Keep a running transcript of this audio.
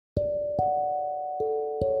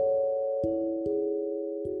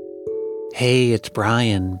Hey, it's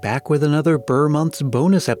Brian, back with another Burr Months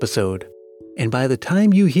bonus episode. And by the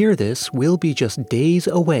time you hear this, we'll be just days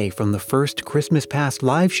away from the first Christmas Past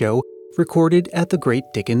live show recorded at the Great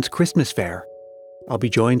Dickens Christmas Fair. I'll be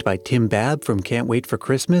joined by Tim Babb from Can't Wait for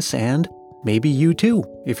Christmas and maybe you too,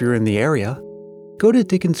 if you're in the area. Go to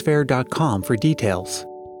dickensfair.com for details.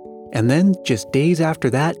 And then, just days after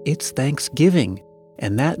that, it's Thanksgiving.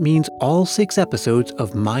 And that means all 6 episodes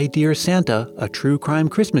of My Dear Santa, a true crime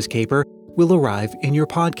Christmas caper, will arrive in your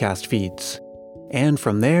podcast feeds. And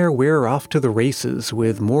from there, we're off to the races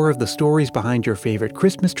with more of the stories behind your favorite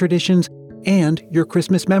Christmas traditions and your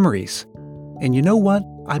Christmas memories. And you know what?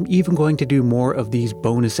 I'm even going to do more of these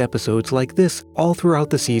bonus episodes like this all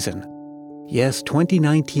throughout the season. Yes,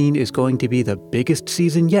 2019 is going to be the biggest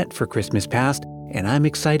season yet for Christmas Past, and I'm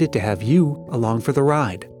excited to have you along for the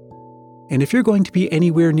ride. And if you're going to be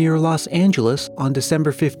anywhere near Los Angeles on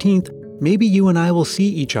December 15th, maybe you and I will see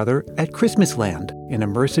each other at Christmasland, an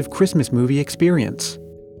immersive Christmas movie experience.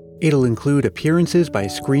 It'll include appearances by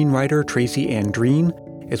screenwriter Tracy Andreen,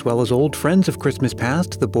 as well as old friends of Christmas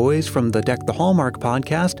Past, the boys from the Deck the Hallmark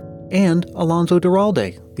podcast, and Alonso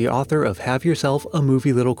Duralde, the author of Have Yourself a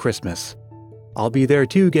Movie Little Christmas. I'll be there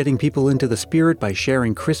too, getting people into the spirit by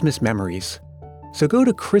sharing Christmas memories. So go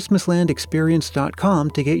to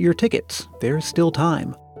ChristmaslandExperience.com to get your tickets. There's still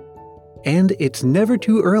time. And it's never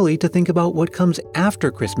too early to think about what comes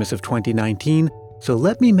after Christmas of 2019, so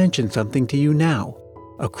let me mention something to you now.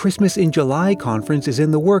 A Christmas in July conference is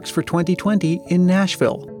in the works for 2020 in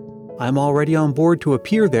Nashville. I'm already on board to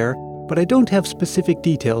appear there, but I don't have specific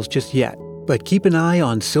details just yet. But keep an eye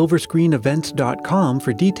on silverscreenevents.com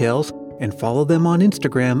for details and follow them on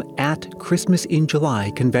Instagram at Christmas in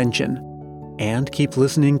July Convention. And keep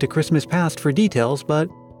listening to Christmas Past for details, but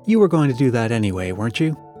you were going to do that anyway, weren't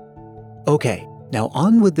you? Okay, now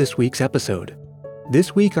on with this week's episode.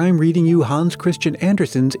 This week I'm reading you Hans Christian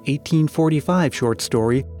Andersen's 1845 short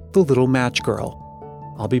story, The Little Match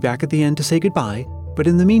Girl. I'll be back at the end to say goodbye, but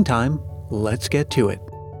in the meantime, let's get to it.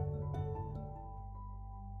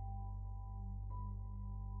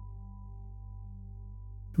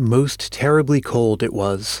 Most terribly cold it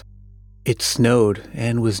was. It snowed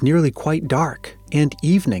and was nearly quite dark, and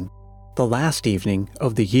evening, the last evening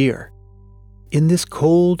of the year. In this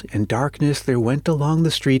cold and darkness there went along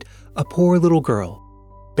the street a poor little girl,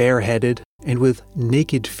 bareheaded and with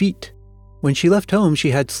naked feet. When she left home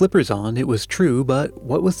she had slippers on, it was true, but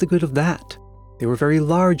what was the good of that? They were very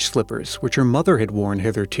large slippers, which her mother had worn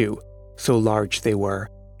hitherto, so large they were,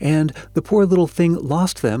 and the poor little thing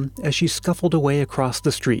lost them as she scuffled away across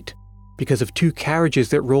the street, because of 2 carriages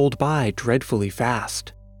that rolled by dreadfully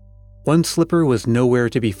fast. One slipper was nowhere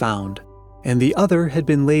to be found, and the other had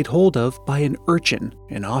been laid hold of by an urchin,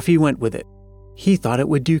 and off he went with it. He thought it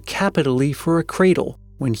would do capitally for a cradle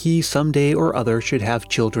when he some day or other should have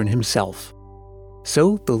children himself.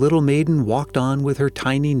 So the little maiden walked on with her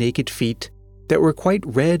tiny naked feet that were quite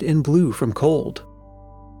red and blue from cold.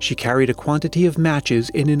 She carried a quantity of matches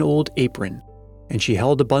in an old apron, and she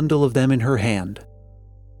held a bundle of them in her hand.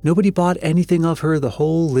 Nobody bought anything of her the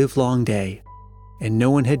whole livelong day, and no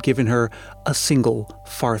one had given her a single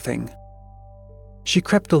farthing. She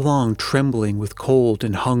crept along trembling with cold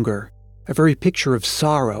and hunger, a very picture of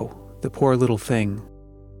sorrow, the poor little thing.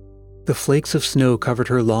 The flakes of snow covered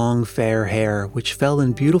her long fair hair, which fell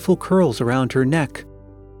in beautiful curls around her neck,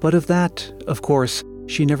 but of that, of course,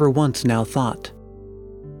 she never once now thought.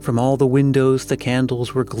 From all the windows the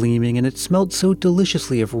candles were gleaming, and it smelt so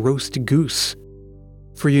deliciously of roast goose.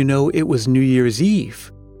 For you know it was New Year's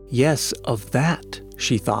Eve. Yes, of that,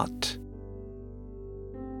 she thought.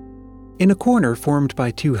 In a corner formed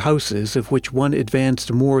by 2 houses, of which one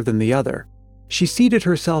advanced more than the other, she seated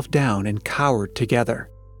herself down and cowered together.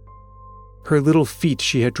 Her little feet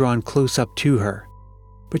she had drawn close up to her,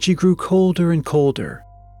 but she grew colder and colder,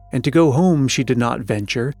 and to go home she did not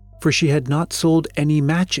venture, for she had not sold any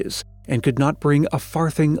matches and could not bring a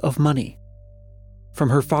farthing of money.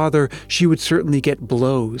 From her father she would certainly get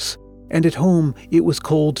blows, and at home it was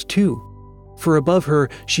cold too, for above her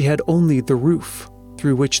she had only the roof,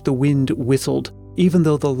 through which the wind whistled, even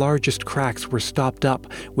though the largest cracks were stopped up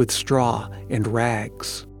with straw and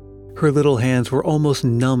rags. Her little hands were almost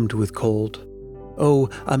numbed with cold. Oh,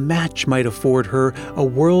 a match might afford her a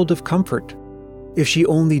world of comfort. If she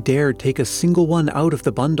only dared take a single one out of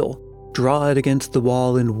the bundle, draw it against the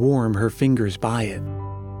wall and warm her fingers by it.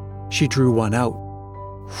 She drew one out.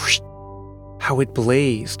 Whoosh! How it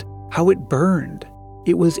blazed! How it burned!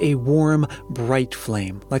 It was a warm, bright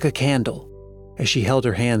flame, like a candle, as she held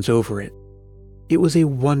her hands over it. It was a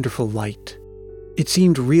wonderful light. It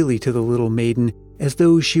seemed really to the little maiden as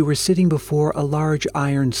though she were sitting before a large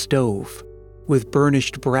iron stove, with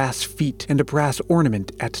burnished brass feet and a brass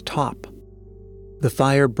ornament at top. The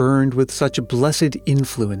fire burned with such blessed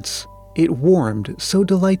influence. It warmed so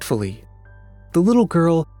delightfully. The little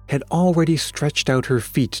girl had already stretched out her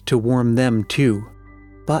feet to warm them too,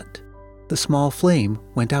 but the small flame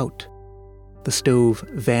went out. The stove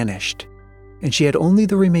vanished, and she had only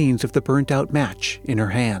the remains of the burnt-out match in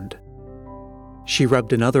her hand. She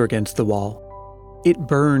rubbed another against the wall. It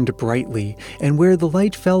burned brightly, and where the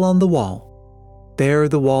light fell on the wall, there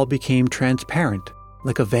the wall became transparent,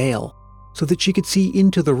 like a veil, so that she could see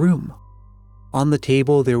into the room. On the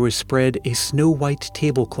table there was spread a snow-white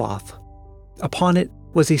tablecloth. Upon it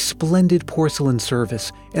was a splendid porcelain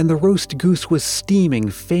service, and the roast goose was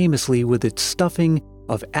steaming famously with its stuffing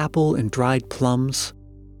of apple and dried plums.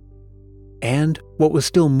 And what was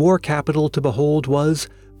still more capital to behold was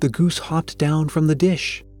the goose hopped down from the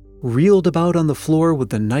dish, reeled about on the floor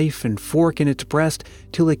with the knife and fork in its breast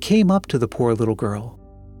till it came up to the poor little girl,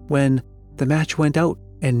 when the match went out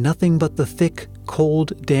and nothing but the thick,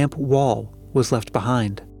 cold, damp wall was left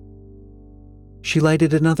behind. She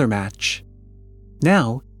lighted another match.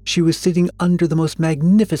 Now she was sitting under the most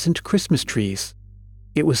magnificent Christmas trees.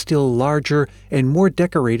 It was still larger and more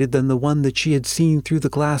decorated than the one that she had seen through the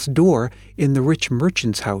glass door in the rich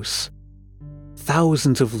merchant's house.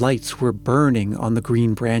 Thousands of lights were burning on the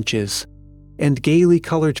green branches, and gaily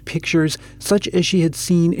colored pictures such as she had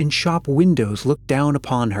seen in shop windows looked down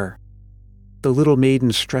upon her. The little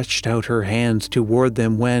maiden stretched out her hands toward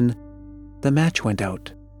them when the match went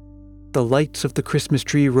out. The lights of the Christmas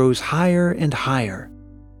tree rose higher and higher.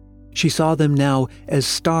 She saw them now as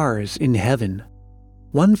stars in heaven.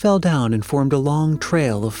 One fell down and formed a long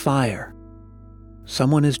trail of fire.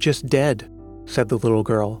 "Someone is just dead," said the little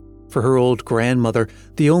girl, for her old grandmother,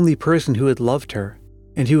 the only person who had loved her,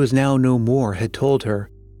 and who was now no more, had told her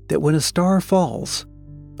that when a star falls,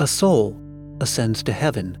 a soul ascends to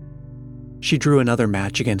heaven. She drew another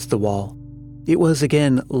match against the wall. It was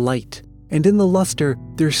again light, and in the luster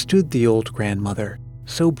there stood the old grandmother,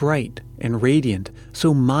 so bright and radiant,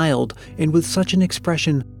 so mild, and with such an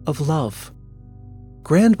expression of love.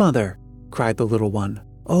 "Grandmother," cried the little one,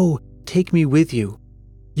 "oh, take me with you.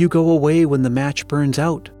 You go away when the match burns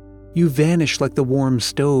out. You vanish like the warm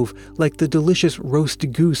stove, like the delicious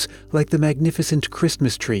roast goose, like the magnificent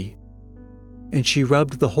Christmas tree." And she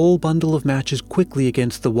rubbed the whole bundle of matches quickly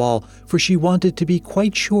against the wall, for she wanted to be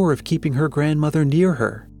quite sure of keeping her grandmother near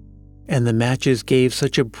her. And the matches gave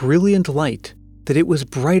such a brilliant light that it was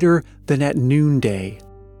brighter than at noonday.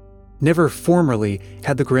 Never formerly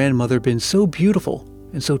had the grandmother been so beautiful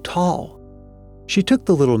and so tall. She took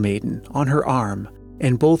the little maiden on her arm,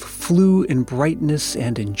 and both flew in brightness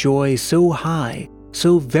and in joy so high,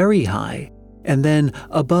 so very high, and then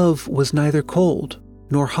above was neither cold,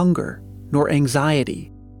 nor hunger, nor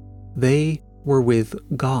anxiety. They were with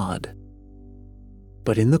God.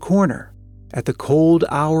 But in the corner, at the cold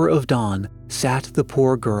hour of dawn, sat the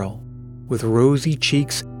poor girl, with rosy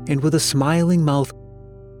cheeks and with a smiling mouth,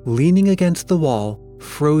 leaning against the wall,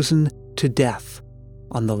 frozen to death,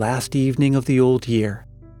 on the last evening of the old year.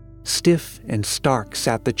 Stiff and stark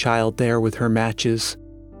sat the child there with her matches,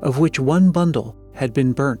 of which one bundle had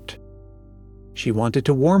been burnt. She wanted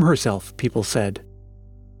to warm herself, people said.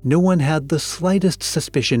 No one had the slightest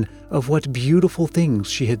suspicion of what beautiful things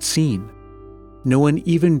she had seen. No one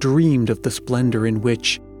even dreamed of the splendor in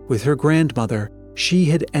which, with her grandmother, she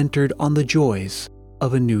had entered on the joys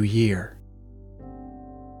of a new year.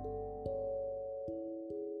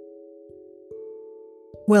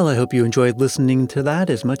 Well, I hope you enjoyed listening to that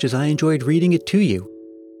as much as I enjoyed reading it to you.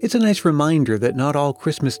 It's a nice reminder that not all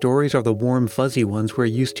Christmas stories are the warm, fuzzy ones we're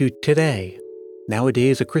used to today.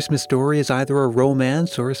 Nowadays, a Christmas story is either a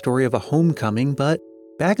romance or a story of a homecoming, but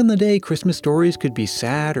back in the day, Christmas stories could be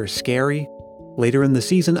sad or scary. Later in the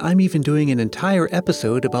season, I'm even doing an entire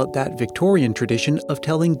episode about that Victorian tradition of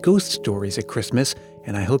telling ghost stories at Christmas,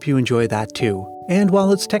 and I hope you enjoy that too. And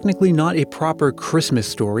while it's technically not a proper Christmas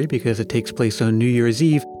story because it takes place on New Year's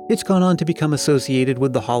Eve, it's gone on to become associated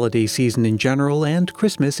with the holiday season in general and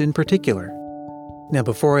Christmas in particular. Now,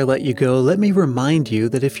 before I let you go, let me remind you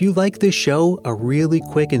that if you like this show, a really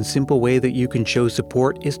quick and simple way that you can show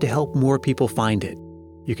support is to help more people find it.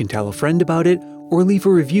 You can tell a friend about it or leave a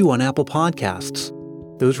review on Apple Podcasts.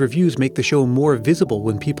 Those reviews make the show more visible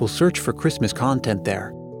when people search for Christmas content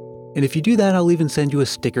there. And if you do that, I'll even send you a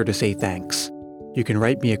sticker to say thanks. You can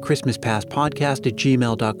write me at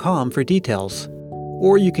christmaspastpodcast@gmail.com for details.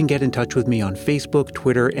 Or you can get in touch with me on Facebook,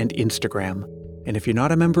 Twitter, and Instagram. And if you're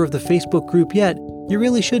not a member of the Facebook group yet, you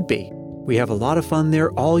really should be. We have a lot of fun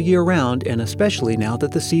there all year round, and especially now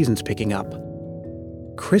that the season's picking up.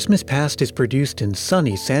 Christmas Past is produced in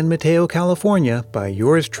sunny San Mateo, California by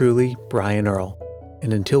yours truly, Brian Earl.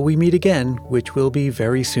 And until we meet again, which will be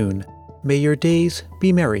very soon, may your days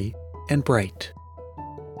be merry and bright.